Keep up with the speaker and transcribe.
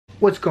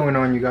What's going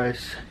on, you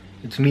guys?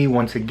 It's me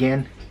once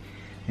again,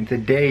 and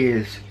today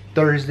is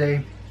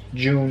Thursday,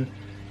 June.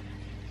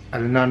 I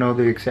do not know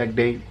the exact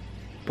date,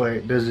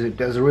 but does it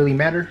really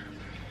matter?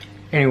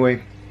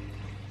 Anyway,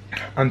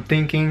 I'm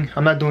thinking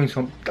I'm not doing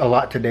a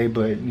lot today,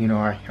 but you know,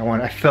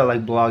 I felt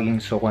like blogging,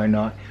 so why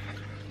not?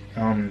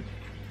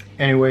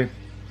 Anyway,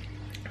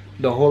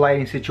 the whole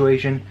lighting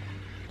situation,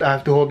 I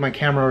have to hold my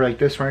camera like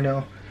this right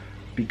now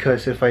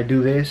because if I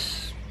do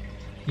this,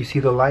 you see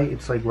the light,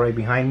 it's like right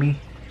behind me.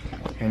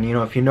 And you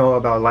know, if you know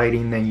about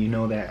lighting, then you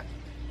know that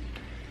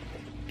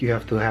you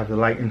have to have the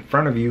light in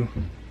front of you.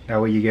 That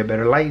way you get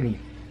better lighting.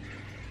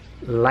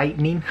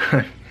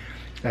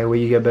 That way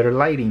you get better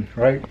lighting,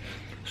 right?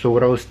 So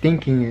what I was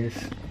thinking is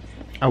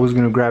I was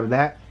gonna grab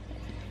that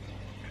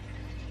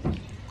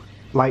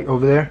light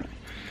over there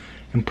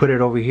and put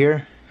it over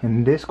here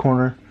in this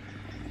corner.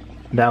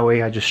 That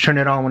way I just turn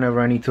it on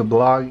whenever I need to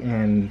blog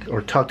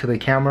or talk to the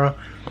camera,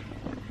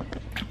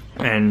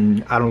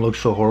 and I don't look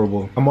so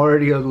horrible. I'm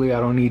already ugly. I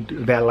don't need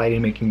that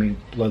lighting making me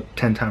look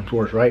 10 times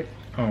worse, right?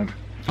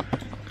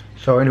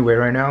 So anyway,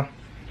 right now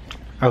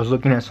I was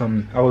looking at I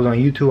was on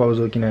YouTube, I was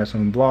looking at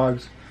some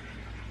vlogs.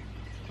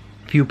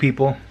 Few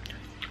people,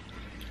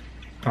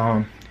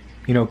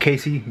 you know,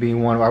 Casey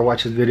being one. I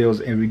watch his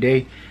videos every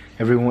day.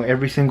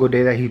 Every single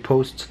day that he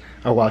posts,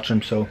 I watch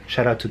him, so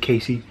shout out to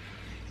Casey.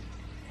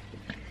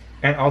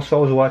 And also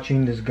I was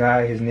watching this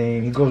guy,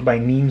 he goes by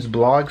Neems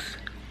Blogs.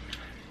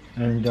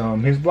 And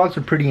his vlogs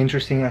are pretty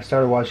interesting. I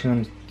started watching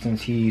him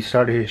since he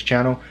started his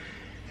channel,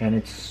 and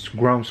it's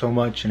grown so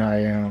much. And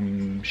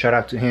I shout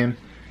out to him,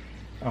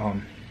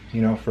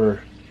 you know,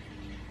 for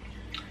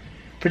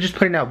just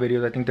putting out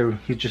videos. I think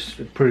he's just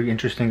a pretty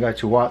interesting guy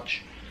to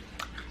watch.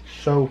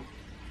 So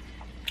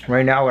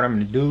right now, what I'm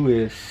gonna do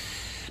is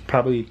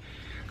probably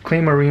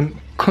clean my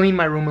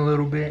room a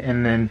little bit,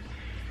 and then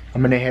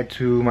I'm gonna head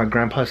to my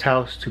grandpa's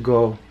house to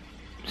go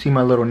see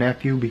my little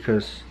nephew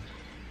because,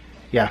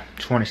 yeah,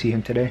 just want to see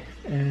him today.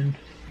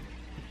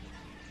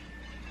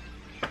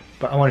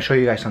 But I want to show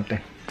you guys something.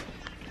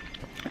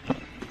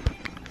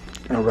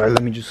 Alright,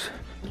 let me just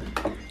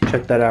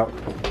check that out.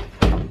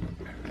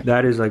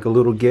 That is like a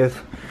little gift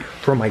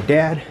from my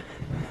dad.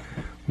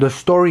 The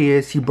story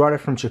is he brought it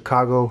from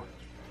Chicago.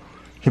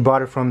 He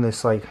bought it from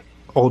this like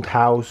old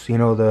house, you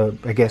know,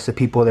 I guess the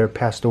people there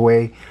passed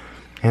away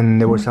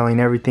and they were selling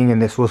everything,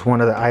 and this was one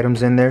of the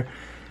items in there.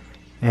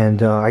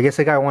 And I guess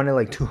the guy wanted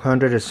like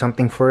 200 or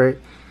something for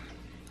it,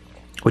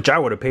 which I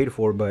would have paid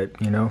for, but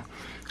you know,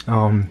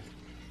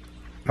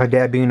 my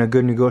dad being a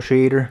good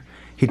negotiator,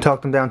 he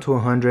talked him down to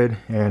 100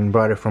 and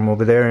brought it from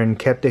over there and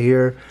kept it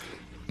here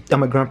at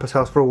my grandpa's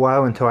house for a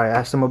while until I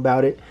asked him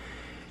about it.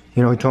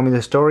 You know, he told me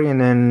the story, and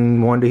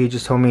then one day he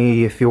just told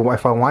me if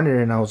I wanted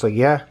it, and I was like,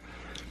 yeah.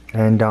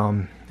 And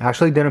I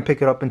actually didn't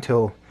pick it up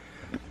until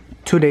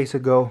 2 days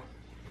ago.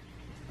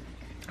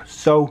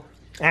 So,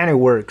 and it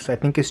works. I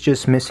think it's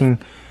just missing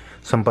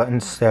some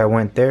buttons that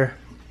went there,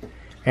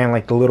 and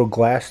like the little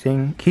glass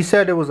thing. He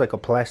said it was like a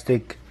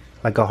plastic,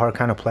 like a hard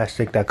kind of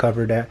plastic that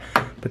covered that,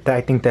 but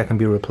I think that can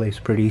be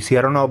replaced pretty easy.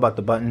 I don't know about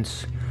the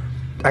buttons.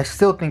 I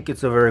still think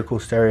it's a very cool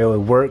stereo. It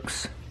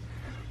works.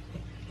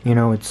 You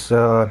know, it's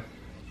I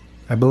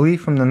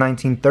believe from the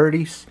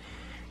 1930s.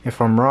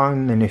 If I'm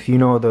wrong, and if you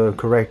know the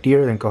correct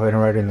year, then go ahead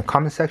and write it in the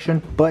comment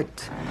section.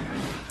 But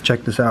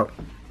check this out.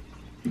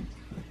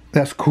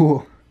 That's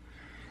cool.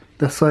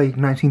 That's like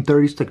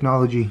 1930s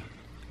technology.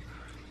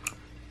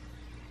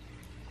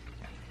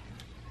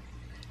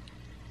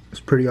 It's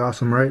pretty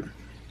awesome, right?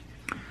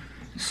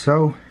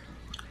 So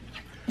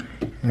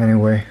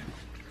anyway,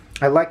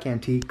 I like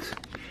antiques.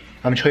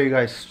 I'm gonna show you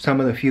guys some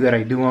of the few that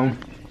I do own.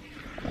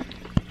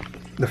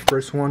 The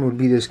first one would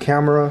be this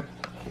camera.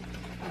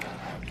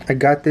 I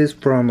got this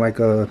from like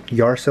a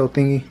yard sale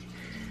thingy.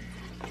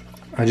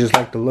 I just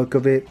like the look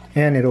of it,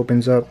 and it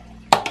opens up.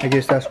 I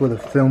guess that's where the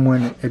film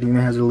went. It even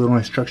has the little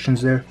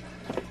instructions there.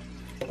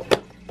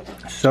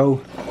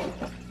 So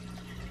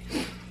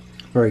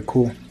very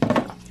cool.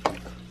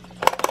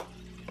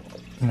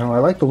 You know, I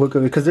like the look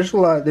of it because there's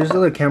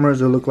other cameras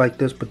that look like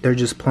this, but they're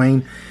just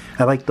plain.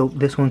 I like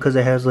this one because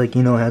it has like,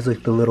 you know, it has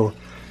like the little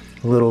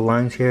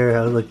lines here. It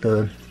has like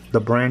the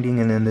branding,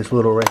 and then this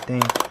little red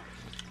thing.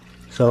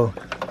 So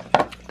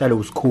thought it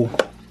was cool.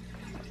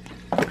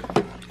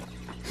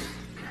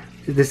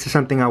 This is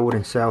something I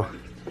wouldn't sell.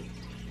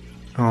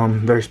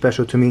 Very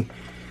special to me.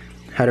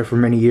 Had it for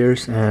many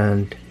years,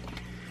 and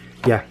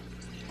yeah.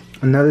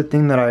 Another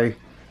thing that I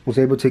was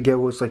able to get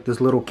was like this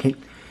little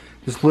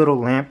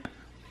lamp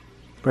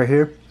right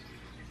here.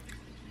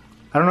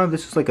 I don't know if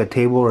this is like a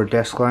table or a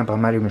desk lamp.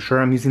 I'm not even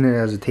sure. I'm using it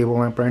as a table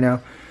lamp right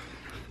now,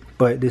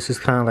 but this is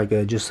kind of like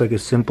just a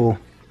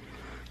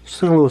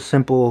little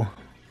simple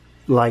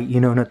light, you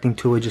know, nothing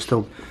to it, just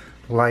a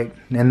light.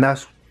 And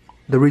that's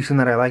the reason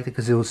that I liked it,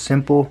 because it was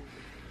simple.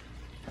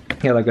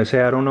 Yeah, like I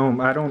said, I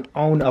don't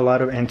own a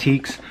lot of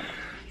antiques,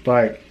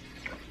 but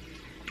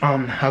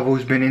I've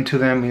always been into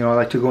them. You know, I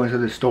like to go into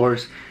the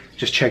stores,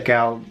 just check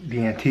out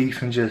the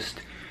antiques, and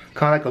just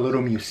kind of like a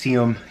little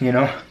museum, you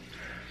know.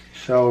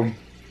 So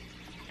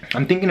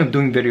I'm thinking of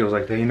doing videos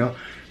like that, you know,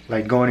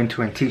 like going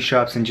into antique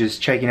shops and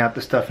just checking out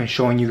the stuff and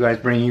showing you guys,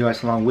 bringing you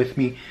guys along with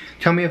me.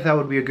 Tell me if that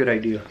would be a good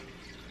idea.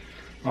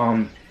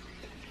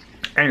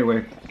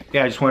 Anyway,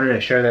 yeah, I just wanted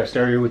to share that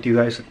story with you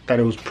guys. I thought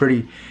it was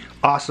pretty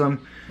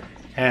awesome.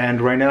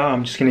 And right now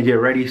I'm just gonna get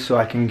ready so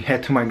I can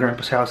head to my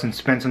grandpa's house and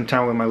spend some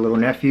time with my little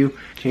nephew.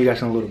 See you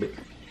guys in a little bit.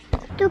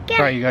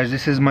 Alright you guys,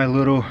 this is my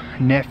little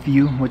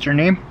nephew. What's your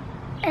name?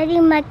 Eddie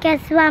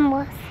Marquez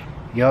Ramos.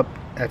 Yup,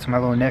 that's my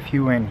little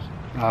nephew, and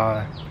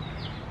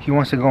he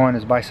wants to go on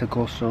his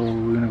bicycle, so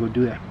we're gonna go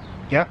do that.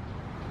 Yeah?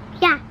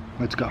 Yeah.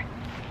 Let's go.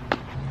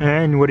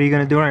 And what are you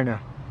gonna do right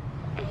now?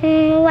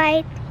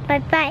 Ride my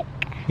bike.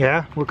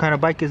 Yeah? What kind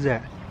of bike is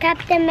that?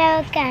 Captain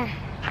America.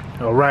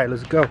 Alright,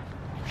 let's go.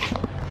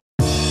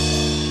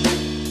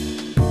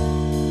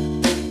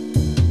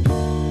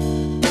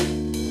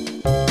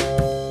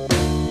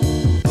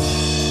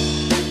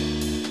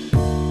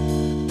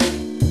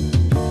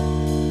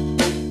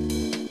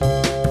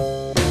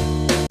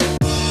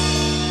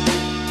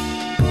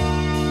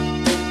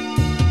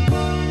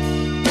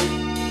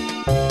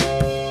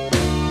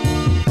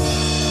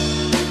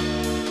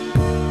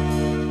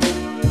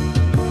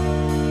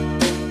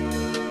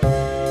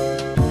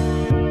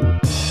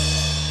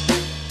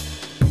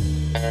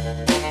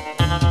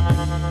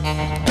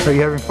 Are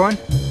you having fun?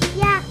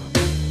 Yeah.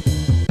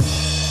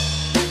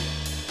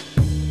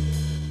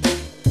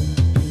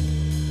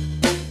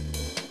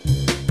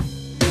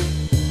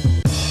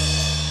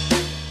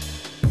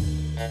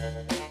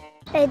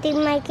 Eddie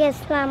Marquez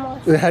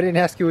Ramos. I didn't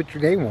ask you what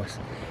your name was.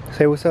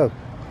 Say what's up.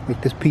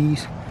 Like this,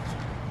 please.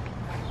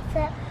 What's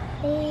up,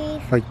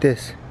 please? Like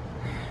this.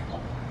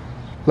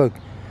 Look.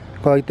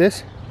 Go like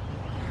this.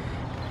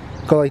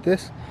 Go like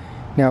this.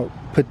 Now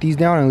put these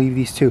down and leave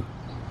these two.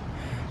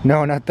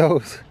 No, not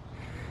those.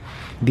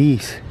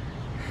 These.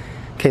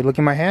 Okay, look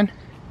at my hand.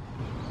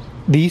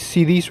 These,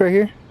 see these right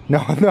here?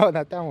 No, no,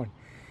 not that one.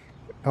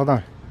 Hold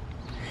on.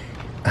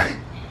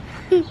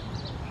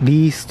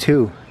 These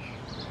two.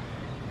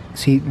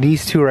 See,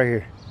 these two right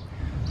here.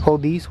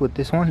 Hold these with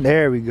this one.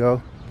 There we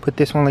go. Put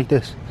this one like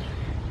this.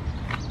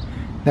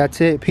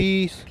 That's it.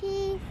 Peace.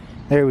 Peace.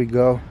 There we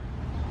go.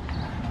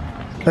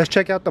 Let's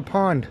check out the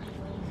pond.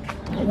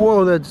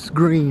 Whoa, that's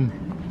green.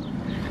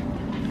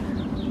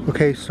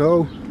 Okay,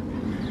 so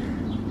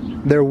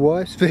there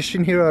was fish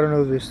in here. I don't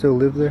know if they still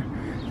live there.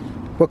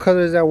 What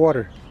color is that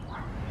water?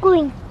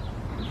 Green.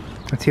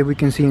 Let's see if we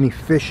can see any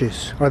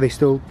fishes. Are they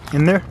still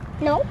in there?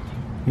 No.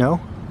 No?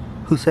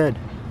 Who said?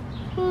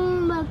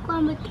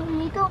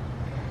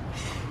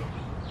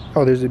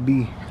 Oh, there's a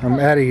bee. I'm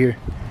out of here.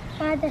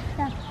 Other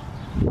stuff.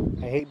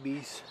 I hate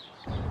bees.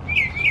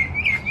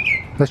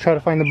 Let's try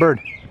to find the bird.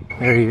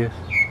 There he is.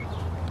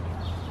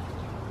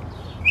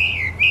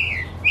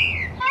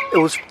 It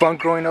was fun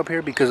growing up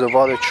here because of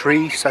all the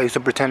trees. I used to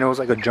pretend it was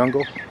like a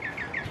jungle.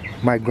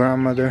 My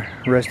grandmother,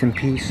 rest in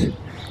peace,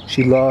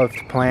 she loved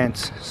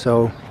plants,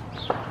 so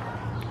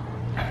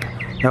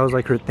that was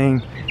like her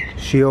thing.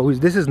 She always,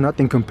 this is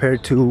nothing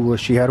compared to what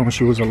she had when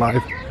she was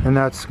alive. And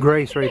that's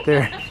Grace right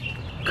there.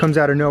 Comes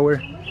out of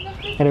nowhere.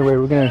 Anyway,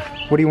 we're gonna,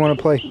 what do you want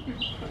to play?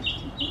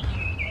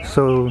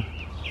 So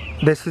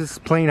this is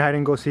playing hide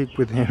and go seek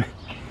with him.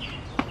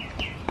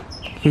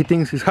 He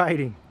thinks he's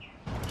hiding.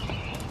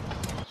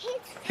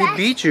 He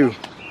beat you.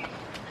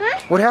 Huh?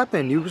 What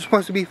happened? You were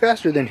supposed to be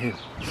faster than him.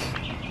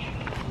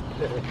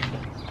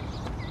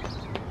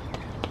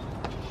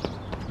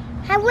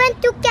 I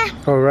want to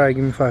get. Alright,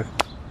 give me 5.